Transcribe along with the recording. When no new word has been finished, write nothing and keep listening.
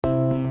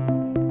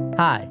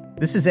Hi,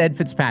 this is Ed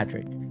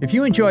Fitzpatrick. If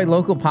you enjoy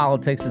local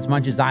politics as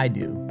much as I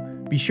do,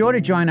 be sure to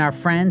join our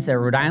friends at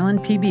Rhode Island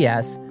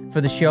PBS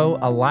for the show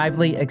A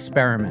Lively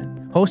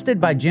Experiment. Hosted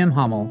by Jim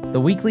Hummel, the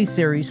weekly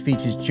series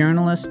features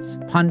journalists,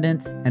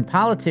 pundits, and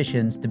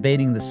politicians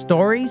debating the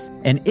stories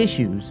and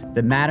issues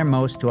that matter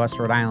most to us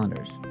Rhode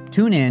Islanders.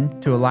 Tune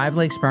in to A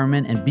Lively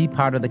Experiment and be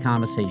part of the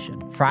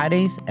conversation.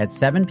 Fridays at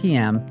 7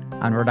 p.m.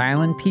 on Rhode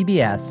Island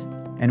PBS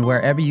and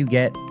wherever you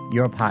get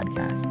your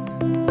podcasts.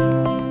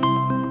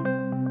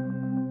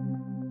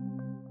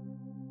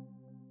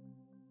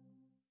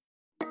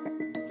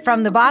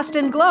 From the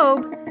Boston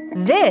Globe,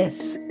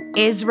 this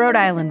is Rhode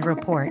Island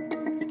Report.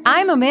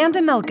 I'm Amanda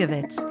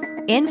Milkovits,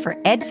 in for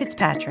Ed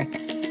Fitzpatrick.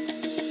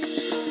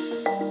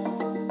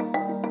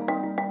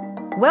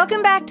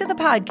 Welcome back to the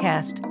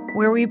podcast,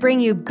 where we bring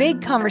you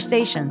big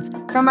conversations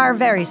from our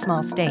very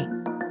small state.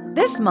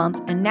 This month,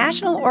 a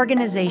national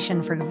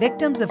organization for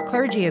victims of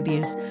clergy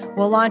abuse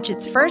will launch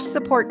its first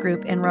support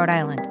group in Rhode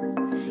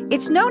Island.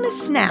 It's known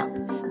as SNAP,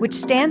 which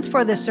stands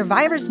for the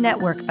Survivors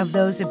Network of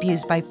Those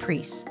Abused by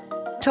Priests.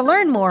 To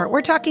learn more,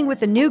 we're talking with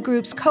the new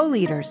group's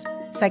co-leaders,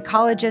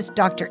 psychologist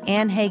Dr.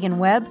 Anne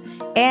Hagen-Webb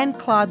and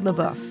Claude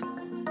Leboeuf.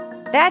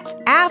 That's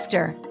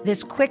after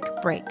this quick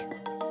break.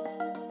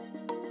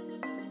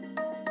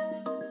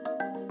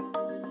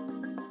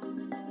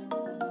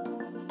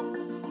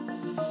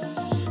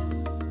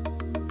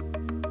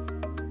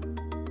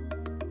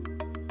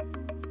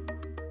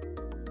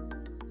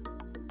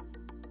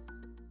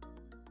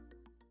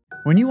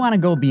 When you want to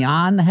go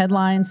beyond the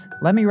headlines,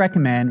 let me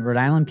recommend Rhode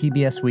Island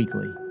PBS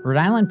Weekly. Rhode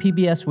Island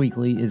PBS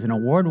Weekly is an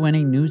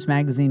award-winning news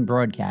magazine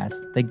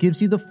broadcast that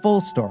gives you the full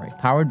story,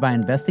 powered by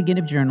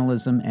investigative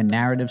journalism and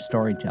narrative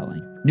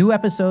storytelling. New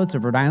episodes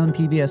of Rhode Island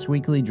PBS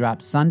Weekly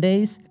drop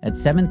Sundays at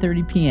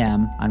 7:30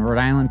 p.m. on Rhode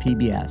Island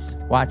PBS.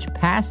 Watch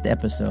past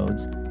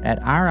episodes at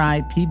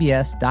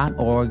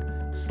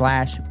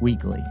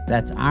ripbs.org/weekly.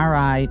 That's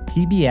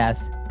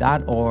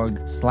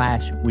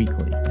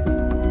ripbs.org/weekly.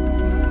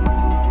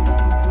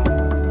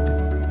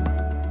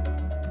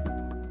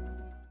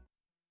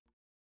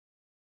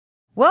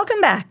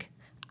 Welcome back.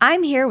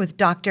 I'm here with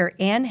Dr.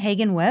 Anne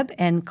Hagen-Webb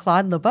and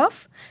Claude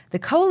Leboeuf, the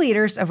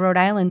co-leaders of Rhode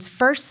Island's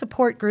first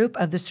support group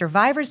of the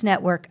Survivors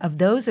Network of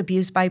Those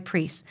Abused by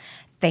Priests.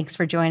 Thanks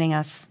for joining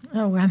us.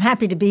 Oh, I'm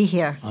happy to be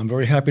here. I'm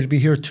very happy to be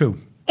here, too.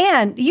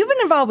 Anne, you've been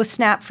involved with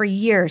SNAP for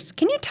years.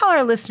 Can you tell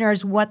our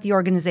listeners what the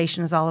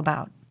organization is all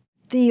about?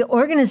 The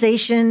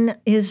organization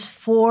is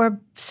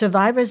for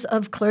survivors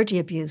of clergy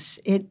abuse.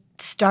 It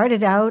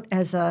started out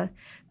as a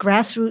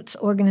grassroots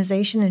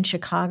organization in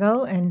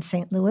Chicago and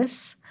St.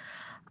 Louis,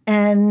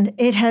 and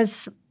it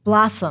has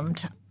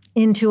blossomed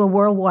into a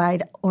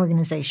worldwide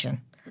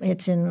organization.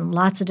 It's in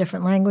lots of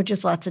different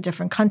languages, lots of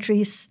different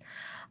countries.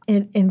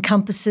 It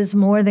encompasses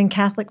more than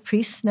Catholic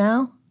priests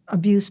now,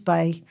 abused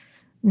by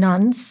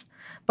nuns,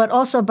 but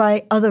also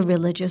by other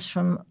religious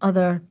from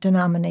other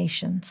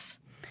denominations.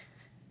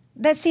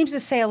 That seems to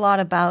say a lot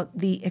about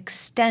the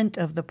extent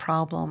of the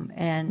problem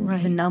and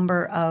the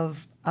number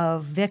of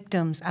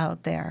victims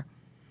out there.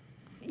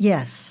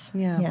 Yes.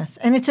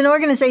 And it's an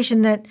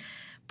organization that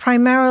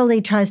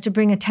primarily tries to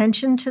bring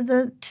attention to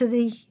the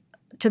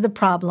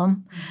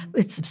problem. Mm-hmm.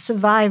 It's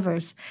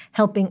survivors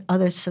helping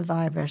other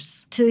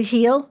survivors to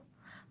heal,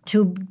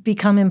 to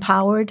become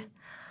empowered,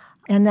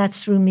 and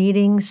that's through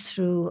meetings,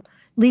 through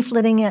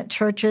leafleting at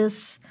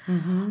churches,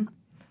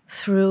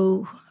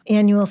 through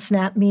annual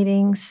SNAP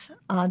meetings.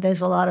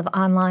 There's a lot of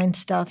online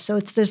stuff. So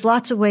there's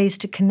lots of ways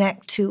to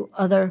connect to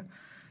other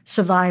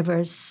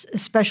survivors,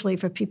 especially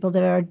for people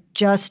that are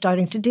just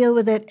starting to deal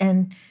with it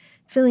and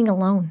feeling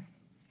alone.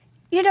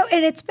 You know,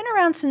 and it's been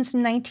around since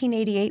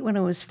 1988 when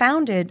it was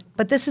founded,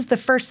 but this is the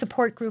first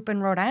support group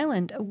in Rhode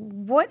Island.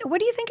 What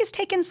do you think has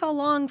taken so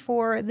long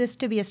for this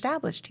to be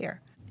established here?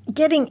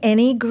 Getting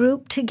any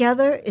group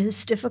together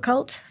is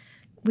difficult.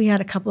 We had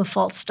a couple of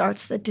false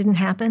starts that didn't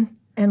happen,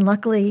 and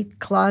luckily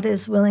Claude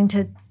is willing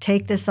to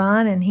take this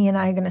on, and he and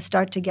I are going to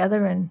start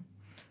together, and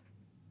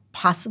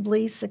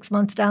possibly 6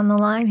 months down the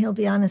line, he'll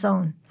be on his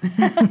own.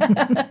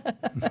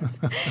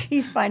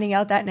 He's finding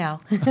out that now.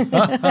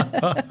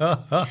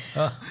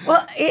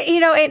 Well,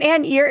 you know,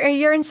 and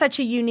you're in such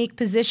a unique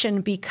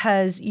position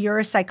because you're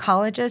a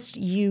psychologist.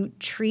 You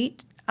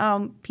treat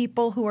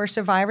people who are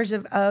survivors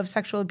of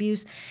sexual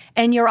abuse,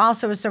 and you're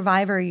also a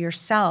survivor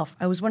yourself.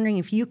 I was wondering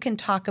if you can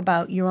talk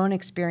about your own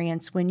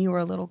experience when you were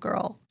a little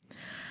girl.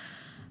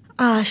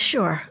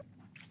 Sure.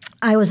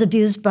 I was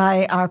abused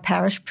by our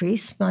parish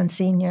priest,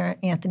 Monsignor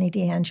Anthony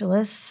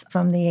DeAngelis,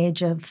 from the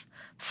age of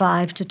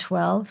 5 to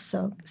 12,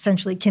 so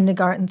essentially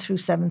kindergarten through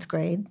 7th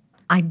grade.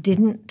 I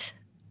didn't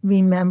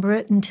remember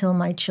it until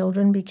my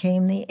children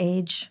became the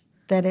age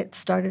that it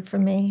started for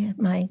me.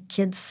 My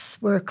kids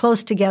were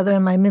close together,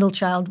 and my middle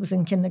child was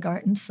in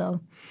kindergarten,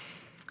 so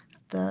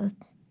the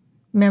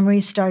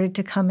memories started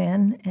to come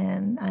in,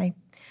 and I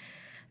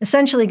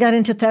essentially got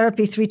into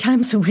therapy 3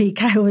 times a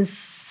week. I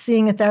was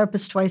seeing a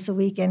therapist twice a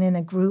week and in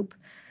a group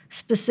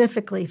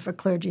specifically for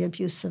clergy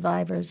abuse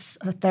survivors,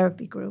 a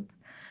therapy group,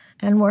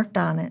 and worked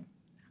on it.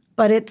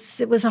 But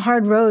it was a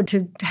hard road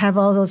to have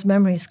all those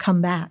memories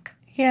come back.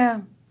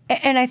 Yeah.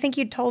 And I think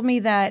you told me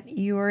that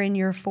you were in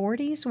your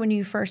 40s when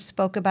you first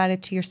spoke about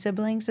it to your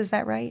siblings. Is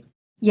that right?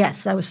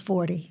 Yes, I was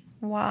 40.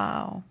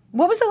 Wow.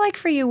 What was it like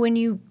for you when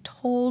you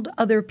told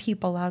other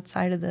people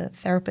outside of the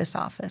therapist's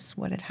office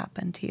what had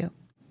happened to you?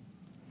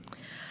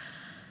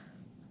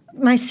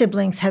 My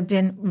siblings have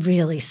been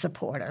really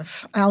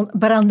supportive.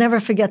 But I'll never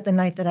forget the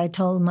night that I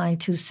told my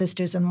two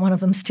sisters, and one of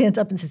them stands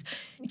up and says,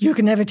 "You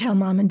can never tell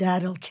Mom and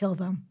Dad, it'll kill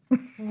them."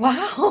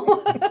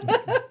 Wow.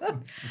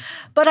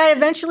 But I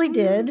eventually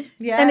did,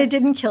 Yes. and it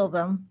didn't kill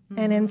them.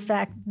 And in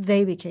fact,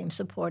 they became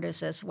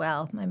supporters as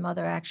well. My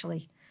mother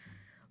actually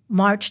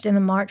marched in a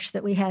march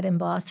that we had in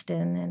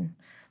Boston, and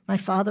my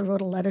father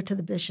wrote a letter to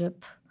the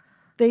bishop.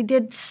 They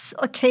did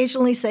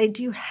occasionally say,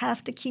 "Do you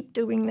have to keep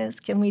doing this?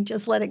 Can we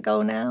just let it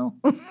go now?"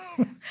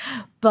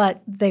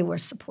 But they were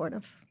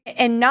supportive.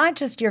 And not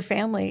just your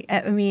family.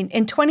 I mean,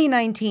 in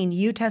 2019,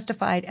 you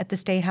testified at the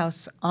State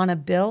House on a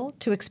bill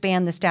to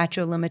expand the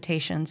statute of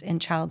limitations in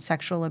child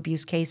sexual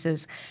abuse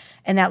cases.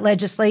 And that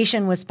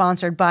legislation was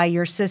sponsored by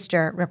your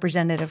sister,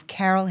 Representative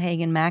Carol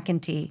Hagan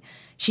McEntee.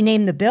 She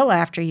named the bill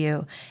after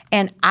you.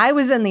 And I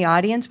was in the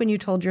audience when you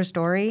told your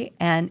story,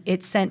 and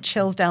it sent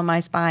chills down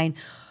my spine.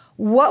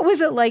 What was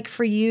it like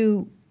for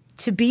you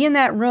to be in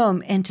that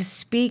room and to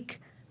speak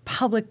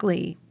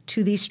publicly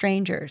to these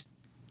strangers?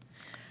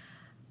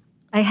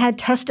 I had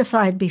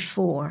testified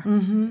before,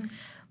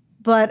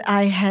 but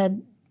I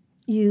had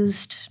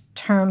used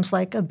terms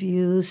like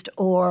abused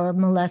or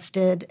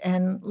molested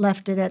and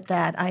left it at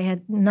that. I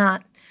had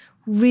not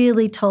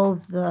really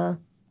told the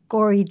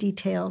gory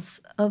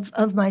details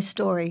of my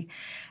story.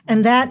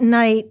 And that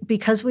night,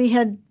 because we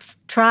had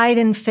tried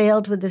and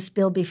failed with this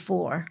bill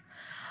before,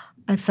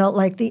 I felt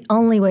like the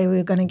only way we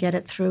were going to get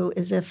it through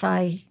is if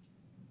I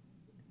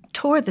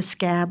tore the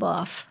scab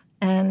off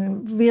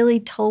and really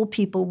told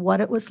people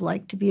what it was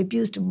like to be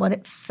abused and what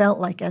it felt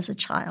like as a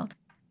child.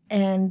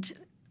 And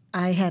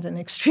I had an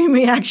extreme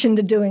reaction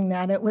to doing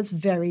that. It was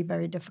very,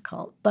 very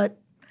difficult, but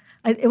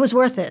it was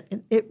worth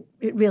it. It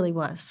really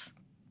was.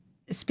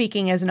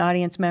 Speaking as an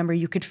audience member,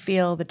 you could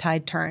feel the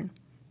tide turn,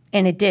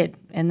 and it did,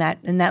 and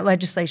that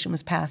legislation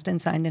was passed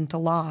and signed into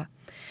law.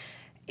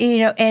 You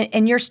know,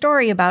 and your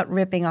story about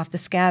ripping off the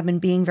scab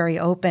and being very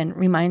open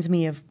reminds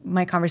me of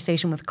my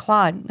conversation with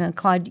Claude.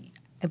 Claude,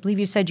 I believe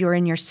you said you were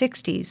in your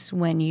 60s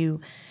when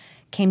you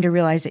came to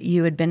realize that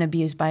you had been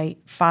abused by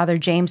Father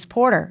James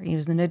Porter. He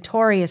was the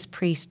notorious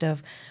priest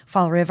of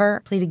Fall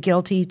River, pleaded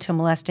guilty to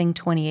molesting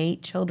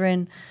 28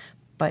 children,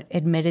 but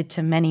admitted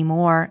to many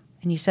more.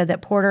 And you said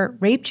that Porter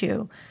raped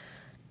you.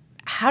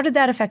 How did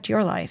that affect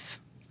your life?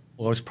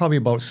 Well, I was probably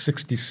about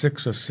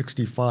 66 or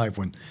 65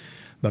 when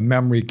the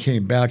memory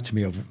came back to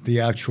me of the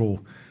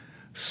actual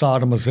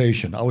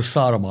sodomization. I was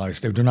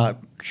sodomized. They do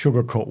not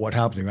sugarcoat what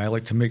happened to me. I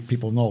like to make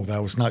people know that I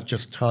was not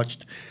just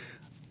touched.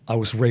 I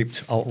was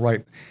raped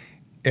outright.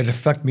 It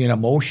affected me in an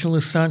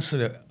emotional sense.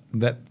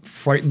 That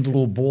frightened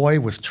little boy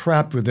was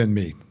trapped within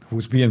me, who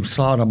was being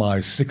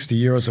sodomized 60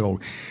 years ago,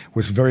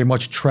 was very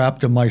much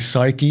trapped in my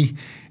psyche,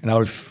 and I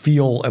would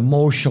feel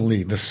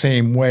emotionally the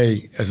same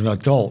way as an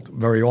adult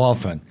very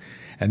often.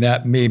 And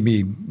that made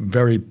me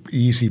very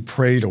easy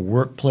prey to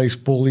workplace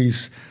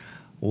bullies,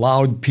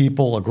 loud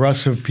people,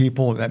 aggressive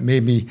people. That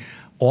made me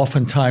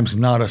oftentimes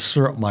not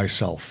assert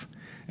myself.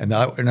 And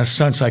in a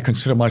sense, I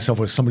consider myself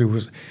as somebody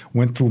who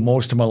went through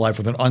most of my life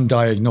with an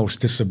undiagnosed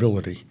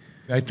disability.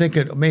 I think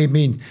it made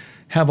me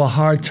have a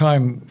hard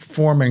time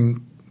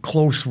forming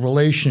close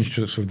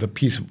relationships with the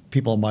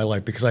people in my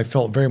life because I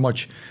felt very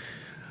much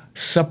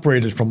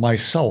separated from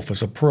myself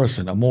as a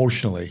person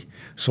emotionally.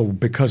 So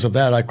because of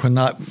that, I could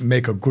not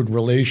make a good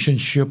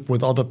relationship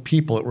with other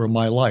people that were in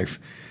my life.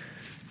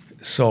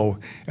 So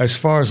as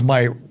far as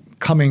my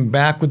coming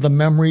back with the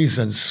memories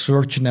and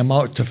searching them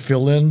out to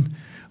fill in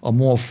a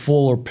more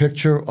fuller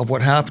picture of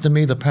what happened to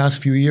me the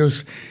past few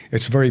years,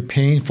 it's very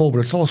painful, but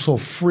it's also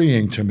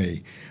freeing to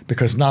me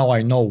because now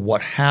I know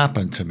what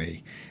happened to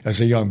me as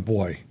a young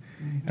boy.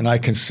 And I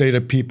can say to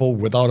people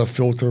without a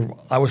filter,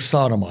 I was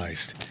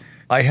sodomized.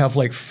 I have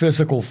like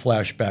physical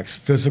flashbacks,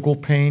 physical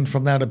pain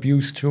from that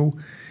abuse too,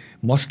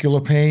 muscular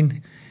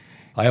pain.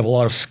 I have a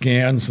lot of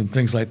scans and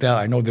things like that.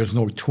 I know there's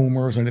no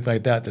tumors or anything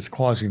like that that's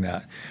causing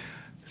that.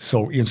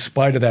 So in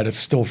spite of that, it's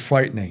still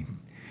frightening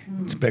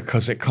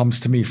because it comes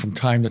to me from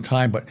time to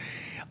time. But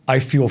I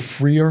feel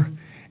freer,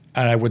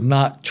 and I would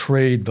not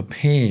trade the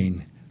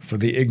pain for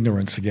the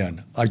ignorance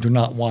again. I do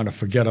not want to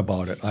forget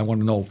about it. I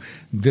want to know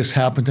this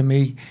happened to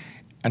me,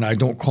 and I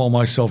don't call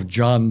myself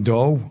John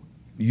Doe.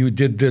 You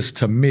did this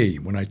to me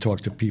when I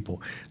talk to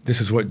people.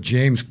 This is what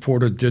James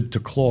Porter did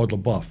to Claude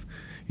LaBeouf.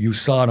 You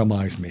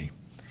sodomized me.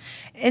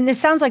 And it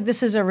sounds like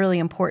this is a really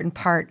important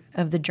part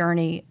of the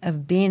journey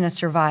of being a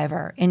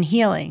survivor and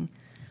healing,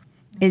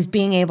 is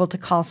being able to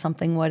call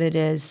something what it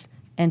is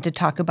and to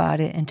talk about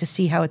it and to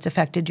see how it's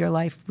affected your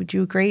life. Would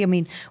you agree? I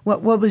mean,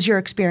 what was your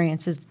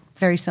experience? Is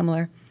very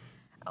similar?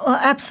 Well,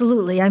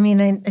 absolutely. I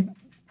mean,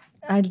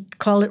 I'd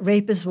call it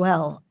rape as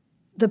well.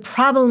 The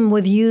problem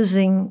with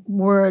using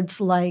words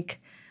like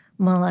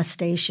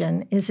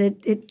molestation is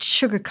it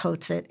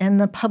sugarcoats it, and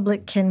the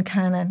public can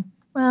kind of,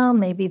 well,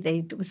 maybe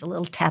it was a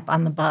little tap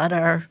on the butt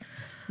or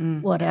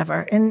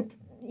whatever. And,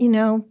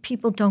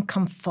 people don't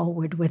come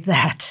forward with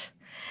that.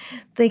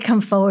 They come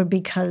forward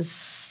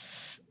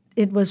because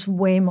it was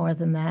way more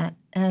than that.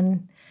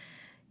 And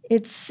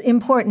it's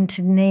important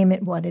to name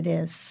it what it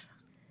is.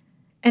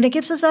 And it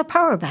gives us our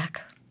power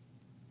back.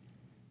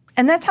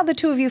 And that's how the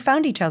two of you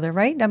found each other,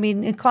 right? I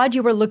mean, Claude,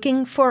 you were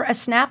looking for a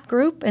SNAP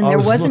group, and there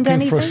wasn't anything? I was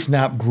looking for a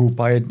SNAP group.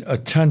 I had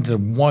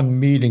attended one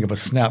meeting of a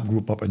SNAP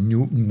group up in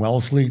Newton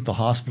Wellesley, the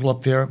hospital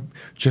up there,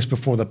 just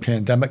before the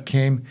pandemic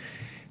came.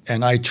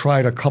 And I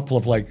tried a couple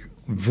of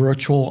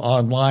virtual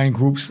online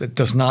groups. It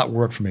does not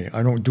work for me.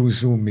 I don't do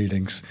Zoom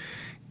meetings.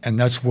 And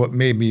that's what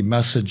made me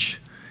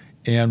message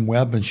Ann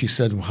Webb. And she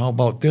said, well, how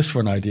about this for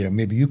an idea?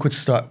 Maybe you could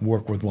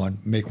work with one,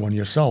 make one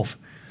yourself.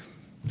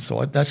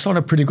 So that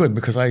sounded pretty good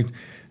because I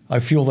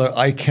feel that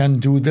I can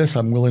do this.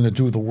 I'm willing to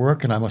do the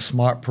work, and I'm a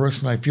smart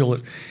person. I feel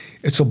that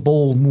it's a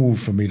bold move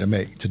for me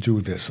to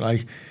do this.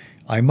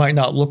 I might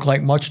not look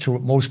like much to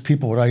most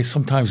people, but I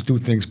sometimes do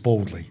things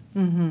boldly.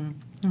 Mm-hmm.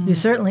 Mm-hmm. You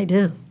certainly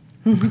do.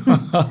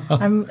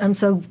 I'm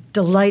so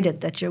delighted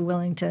that you're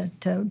willing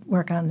to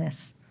work on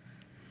this.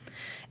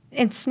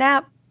 In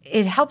SNAP,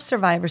 it helps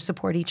survivors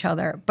support each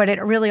other, but it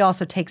really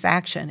also takes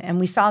action. And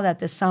we saw that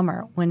this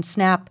summer when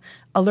SNAP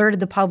alerted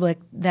the public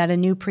that a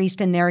new priest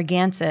in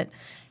Narragansett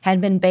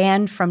had been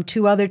banned from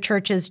 2 other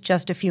churches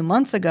just a few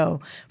months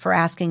ago for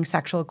asking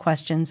sexual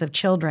questions of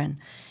children.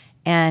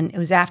 And it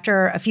was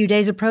after a few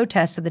days of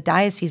protests that the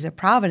Diocese of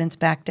Providence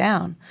backed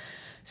down.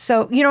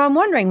 So, I'm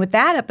wondering, with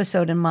that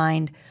episode in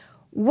mind,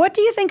 what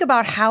do you think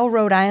about how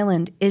Rhode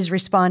Island is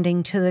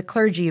responding to the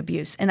clergy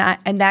abuse? And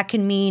that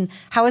can mean,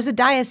 how is the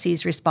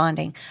diocese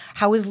responding?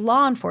 How is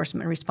law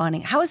enforcement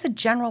responding? How is the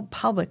general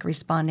public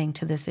responding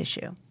to this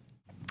issue?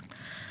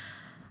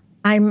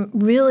 I'm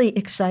really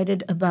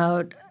excited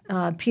about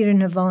Peter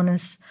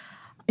Navona's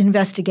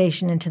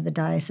investigation into the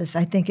diocese.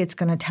 I think it's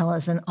going to tell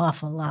us an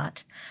awful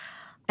lot.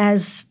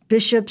 As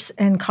bishops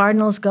and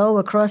cardinals go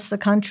across the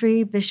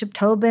country, Bishop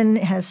Tobin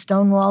has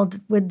stonewalled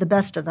with the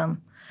best of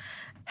them,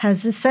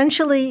 has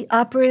essentially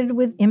operated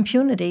with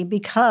impunity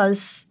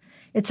because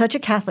it's such a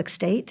Catholic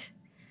state.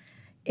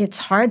 It's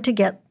hard to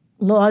get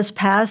laws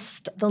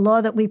passed. The law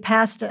that we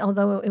passed,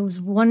 although it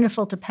was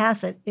wonderful to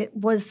pass it, it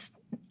was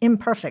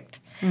imperfect,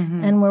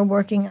 and we're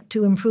working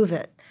to improve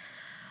it.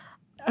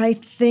 I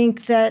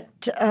think that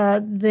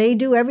they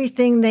do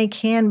everything they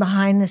can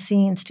behind the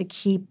scenes to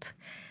keep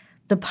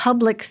the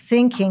public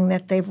thinking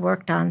that they've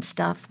worked on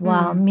stuff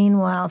while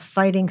meanwhile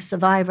fighting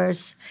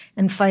survivors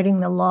and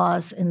fighting the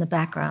laws in the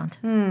background.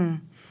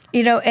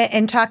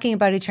 And talking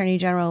about Attorney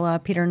General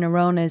Peter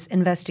Nerona's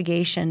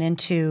investigation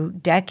into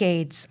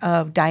decades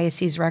of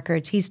diocese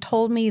records, he's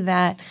told me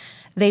that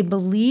they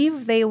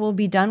believe they will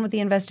be done with the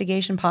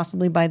investigation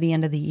possibly by the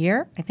end of the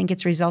year. I think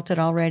it's resulted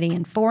already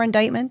in 4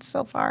 indictments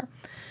so far.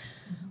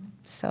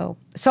 So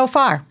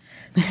far.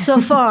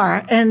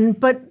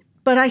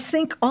 But I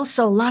think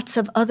also lots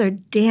of other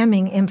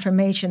damning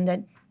information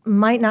that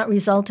might not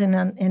result in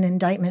an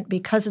indictment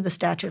because of the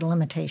statute of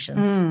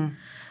limitations.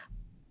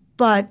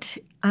 But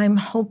I'm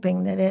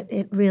hoping that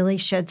it really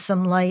sheds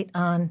some light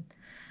on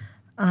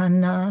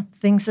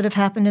things that have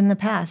happened in the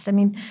past. I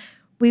mean,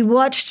 we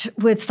watched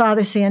with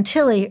Father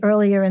Santilli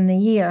earlier in the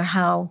year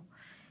how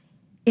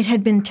it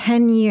had been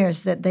 10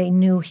 years that they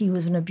knew he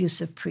was an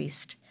abusive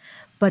priest,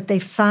 but they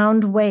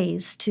found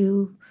ways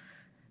to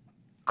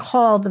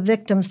call the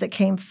victims that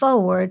came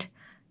forward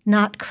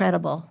not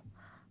credible.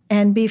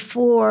 And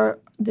before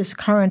this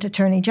current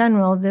Attorney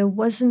General, there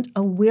wasn't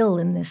a will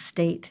in this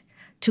state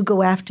to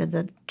go after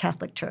the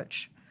Catholic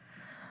Church.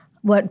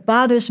 What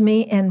bothers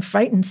me and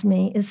frightens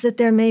me is that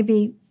there may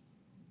be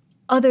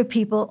other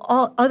people,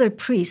 other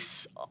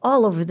priests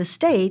all over the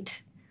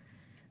state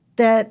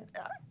that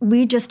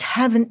we just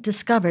haven't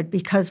discovered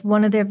because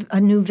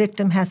a new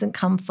victim hasn't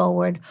come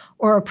forward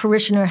or a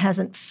parishioner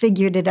hasn't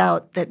figured it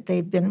out that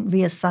they've been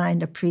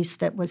reassigned a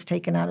priest that was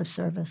taken out of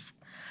service.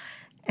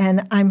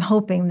 And I'm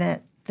hoping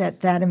that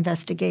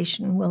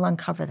investigation will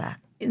uncover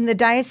that. The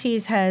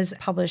diocese has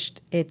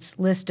published its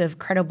list of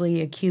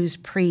credibly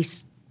accused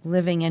priests,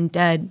 living and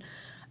dead,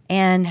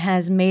 and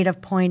has made a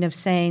point of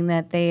saying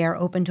that they are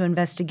open to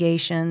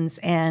investigations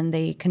and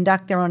they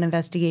conduct their own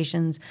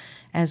investigations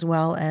as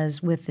well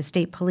as with the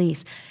state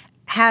police.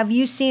 Have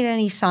you seen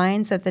any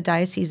signs that the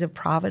Diocese of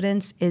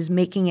Providence is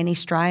making any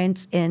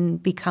strides in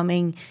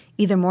becoming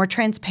either more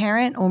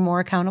transparent or more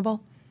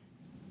accountable?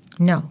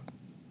 No.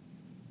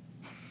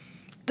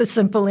 The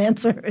simple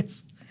answer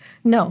is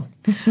no.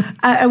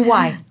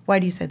 Why? Why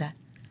do you say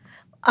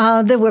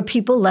that? There were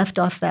people left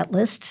off that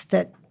list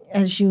that,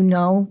 as you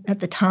know, at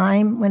the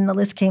time when the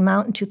list came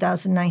out in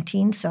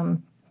 2019,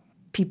 some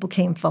people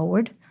came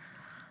forward.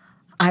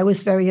 I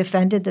was very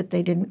offended that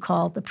they didn't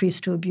call the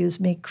priest who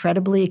abused me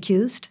credibly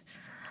accused.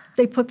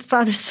 They put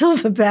Father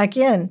Silva back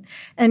in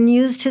and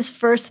used his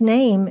first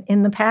name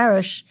in the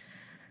parish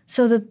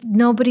so that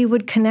nobody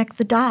would connect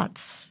the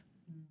dots.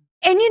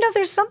 And,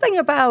 there's something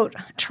about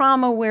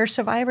trauma where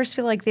survivors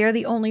feel like they're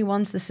the only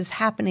ones this is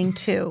happening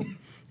to.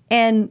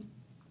 And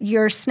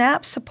your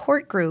SNAP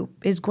support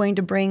group is going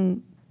to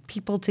bring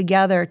people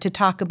together to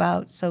talk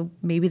about, so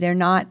maybe they're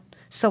not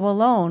so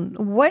alone.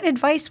 What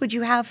advice would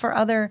you have for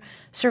other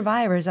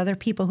survivors, other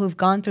people who've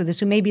gone through this,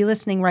 who may be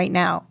listening right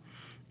now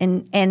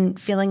and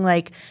feeling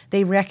like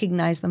they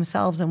recognize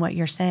themselves in what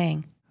you're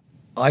saying?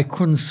 I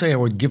couldn't say I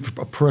would give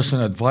a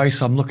person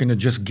advice. I'm looking to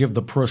just give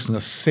the person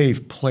a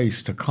safe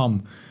place to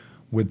come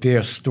with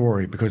their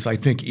story, because I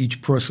think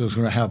each person is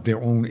going to have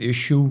their own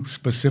issue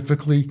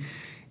specifically,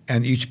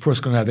 and each person is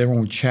going to have their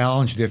own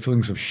challenge, their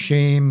feelings of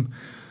shame,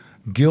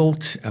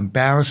 guilt,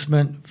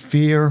 embarrassment,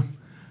 fear,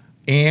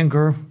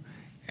 anger,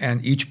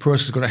 and each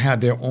person is going to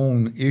have their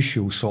own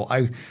issue. So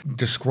I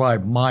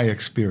describe my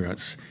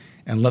experience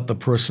and let the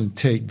person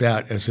take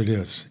that as it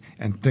is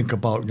and think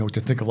about,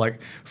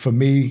 for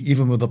me,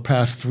 even with the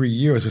past 3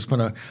 years, it's been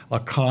a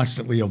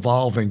constantly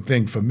evolving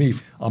thing for me.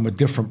 I'm a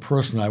different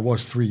person than I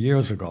was 3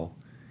 years ago.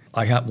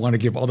 I want to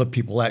give other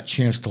people that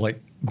chance to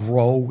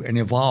grow and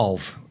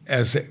evolve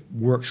as it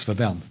works for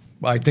them.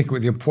 I think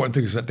the important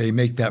thing is that they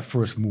make that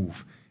first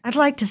move. I'd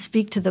like to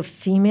speak to the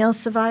female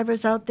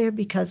survivors out there,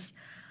 because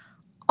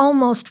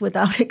almost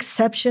without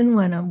exception,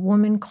 when a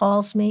woman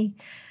calls me,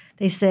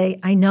 they say,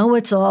 I know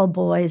it's all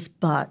boys,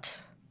 but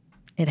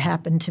it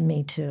happened to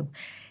me too.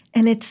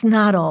 And it's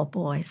not all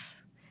boys.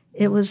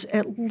 It was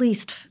at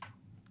least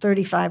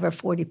 35 or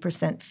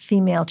 40%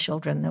 female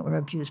children that were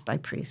abused by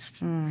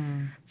priests.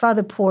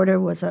 Father Porter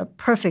was a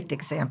perfect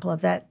example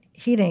of that.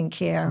 He didn't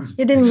care.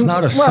 It's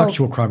not a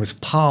sexual crime. It's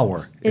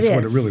power. It's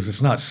what it really is.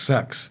 It's not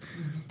sex.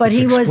 But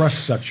it's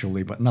expressed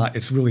sexually, but not.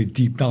 It's really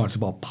deep down. It's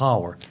about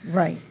power.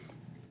 Right.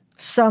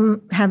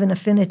 Some have an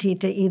affinity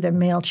to either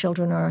male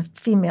children or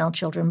female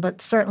children,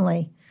 but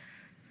certainly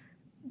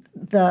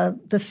the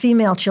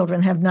female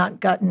children have not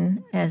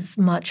gotten as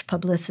much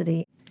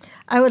publicity.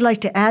 I would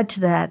like to add to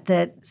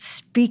that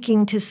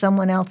speaking to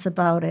someone else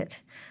about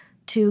it,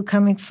 to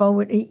coming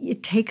forward,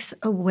 it takes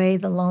away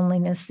the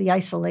loneliness, the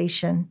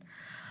isolation.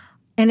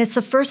 And it's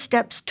the first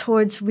steps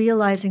towards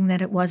realizing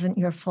that it wasn't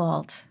your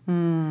fault.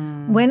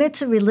 When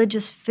it's a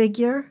religious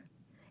figure,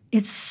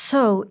 it's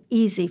so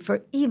easy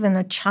for even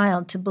a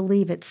child to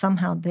believe it's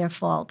somehow their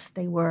fault.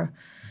 They were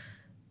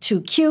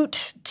too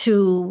cute,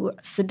 too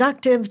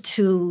seductive,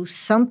 too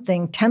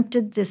something,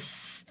 tempted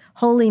this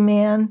holy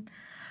man.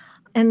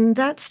 And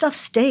that stuff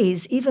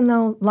stays, even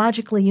though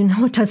logically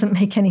it doesn't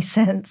make any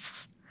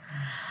sense.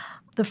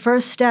 The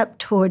first step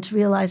towards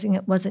realizing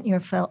it wasn't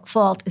your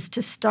fault is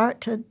to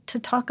start to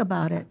talk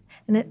about it,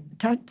 and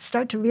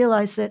start to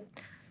realize that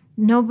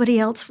nobody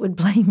else would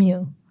blame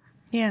you.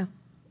 Yeah.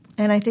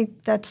 And I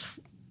think that's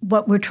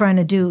what we're trying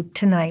to do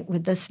tonight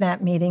with the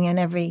SNAP meeting and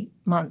every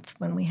month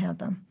when we have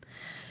them.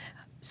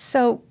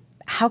 So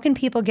how can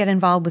people get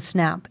involved with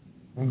SNAP?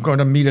 We're going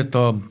to meet at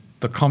the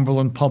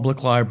Cumberland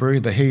Public Library,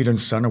 the Hayden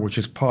Center, which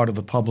is part of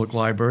the public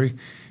library.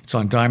 It's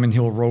on Diamond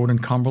Hill Road in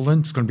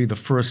Cumberland. It's going to be the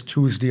first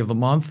Tuesday of the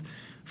month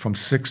from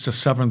 6 to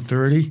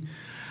 7:30.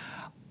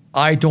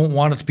 I don't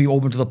want it to be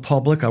open to the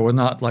public. I would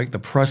not like the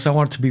press. I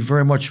want it to be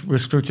very much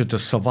restricted to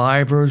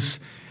survivors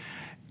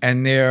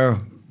and their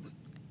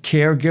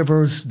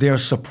caregivers, their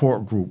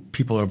support group.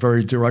 People are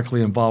very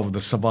directly involved with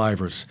the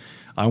survivors.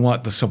 I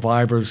want the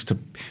survivors to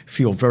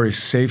feel very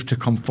safe to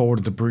come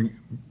forward and to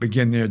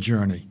begin their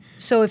journey.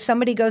 So if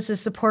somebody goes to the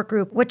support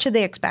group, what should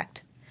they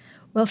expect?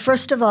 Well,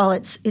 first of all,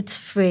 it's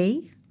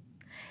free.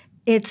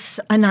 It's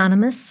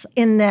anonymous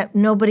in that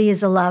nobody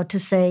is allowed to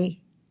say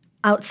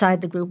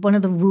outside the group. One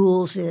of the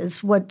rules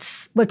is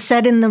what's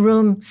said in the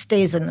room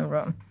stays in the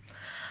room.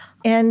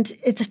 And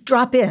it's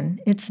drop in.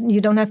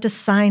 You don't have to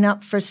sign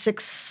up for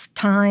 6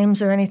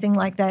 times or anything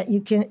like that.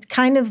 You can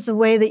kind of the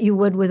way that you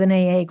would with an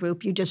AA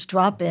group. You just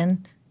drop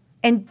in.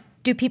 And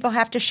do people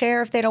have to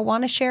share if they don't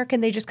want to share?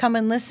 Can they just come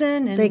and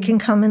listen? They can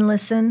come and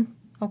listen.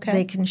 Okay.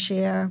 They can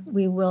share.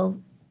 We will,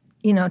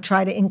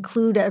 try to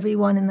include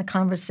everyone in the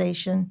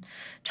conversation.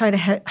 Try to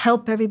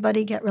help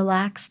everybody get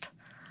relaxed.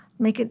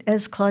 Make it,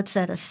 as Claude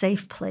said, a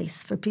safe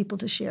place for people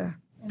to share.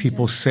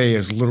 People say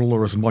as little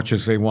or as much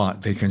as they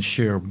want. They can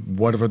share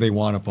whatever they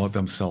want about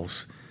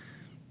themselves.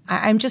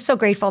 I'm just so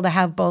grateful to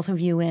have both of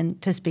you in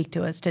to speak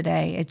to us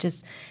today.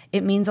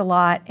 It means a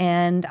lot,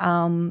 and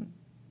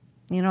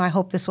I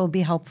hope this will be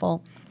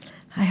helpful.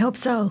 I hope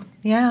so.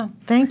 Yeah.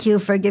 Thank you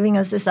for giving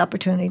us this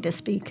opportunity to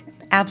speak.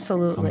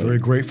 Absolutely. I'm very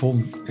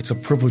grateful. It's a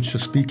privilege to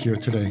speak here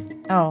today.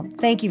 Oh,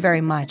 thank you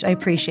very much. I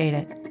appreciate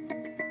it.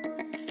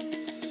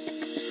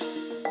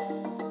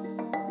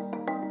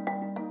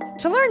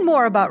 To learn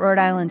more about Rhode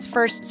Island's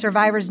first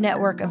survivors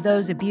network of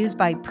those abused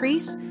by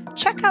priests,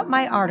 check out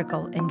my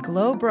article in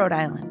Globe, Rhode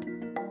Island.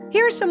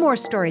 Here are some more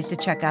stories to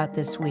check out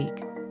this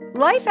week.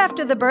 Life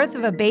after the birth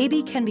of a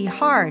baby can be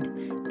hard,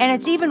 and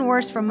it's even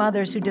worse for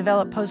mothers who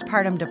develop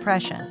postpartum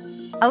depression.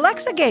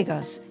 Alexa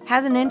Gagos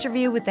has an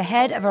interview with the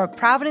head of a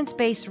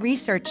Providence-based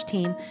research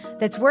team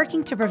that's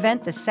working to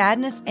prevent the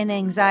sadness and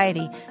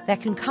anxiety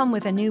that can come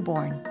with a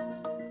newborn.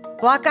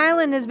 Block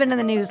Island has been in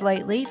the news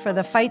lately for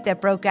the fight that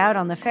broke out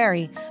on the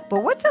ferry,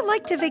 but what's it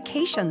like to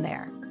vacation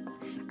there?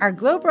 Our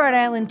Globe Rhode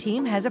Island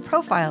team has a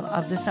profile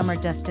of the summer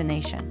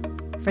destination.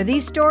 For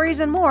these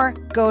stories and more,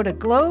 go to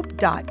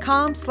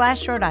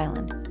globe.com/Rhode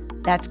Island.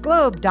 That's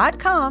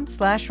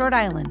globe.com/Rhode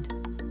Island.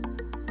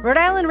 Rhode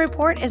Island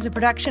Report is a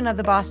production of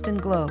the Boston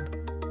Globe.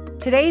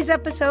 Today's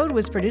episode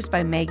was produced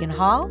by Megan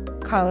Hall,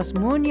 Carlos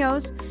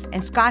Munoz,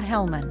 and Scott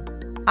Hellman.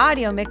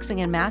 Audio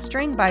mixing and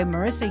mastering by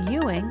Marissa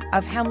Ewing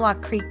of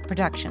Hemlock Creek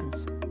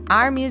Productions.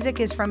 Our music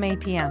is from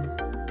APM.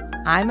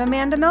 I'm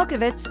Amanda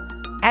Milkovits.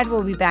 Ed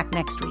will be back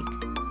next week.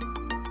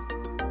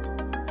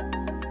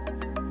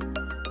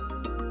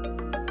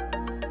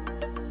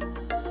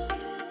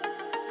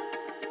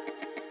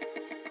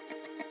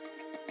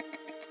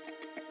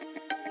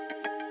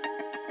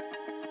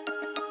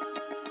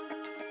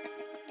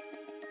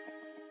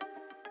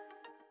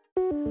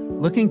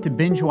 Looking to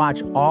binge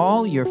watch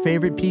all your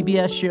favorite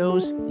PBS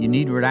shows? You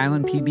need Rhode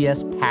Island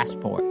PBS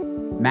Passport,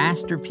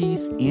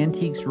 Masterpiece,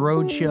 Antiques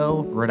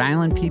Roadshow, Rhode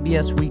Island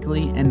PBS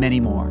Weekly, and many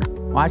more.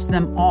 Watch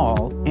them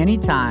all,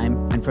 anytime,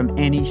 and from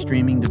any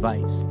streaming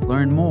device.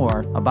 Learn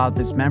more about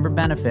this member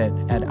benefit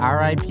at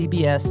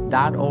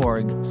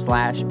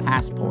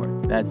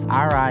ripbs.org/passport. That's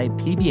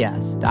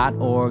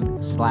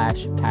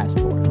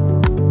ripbs.org/passport.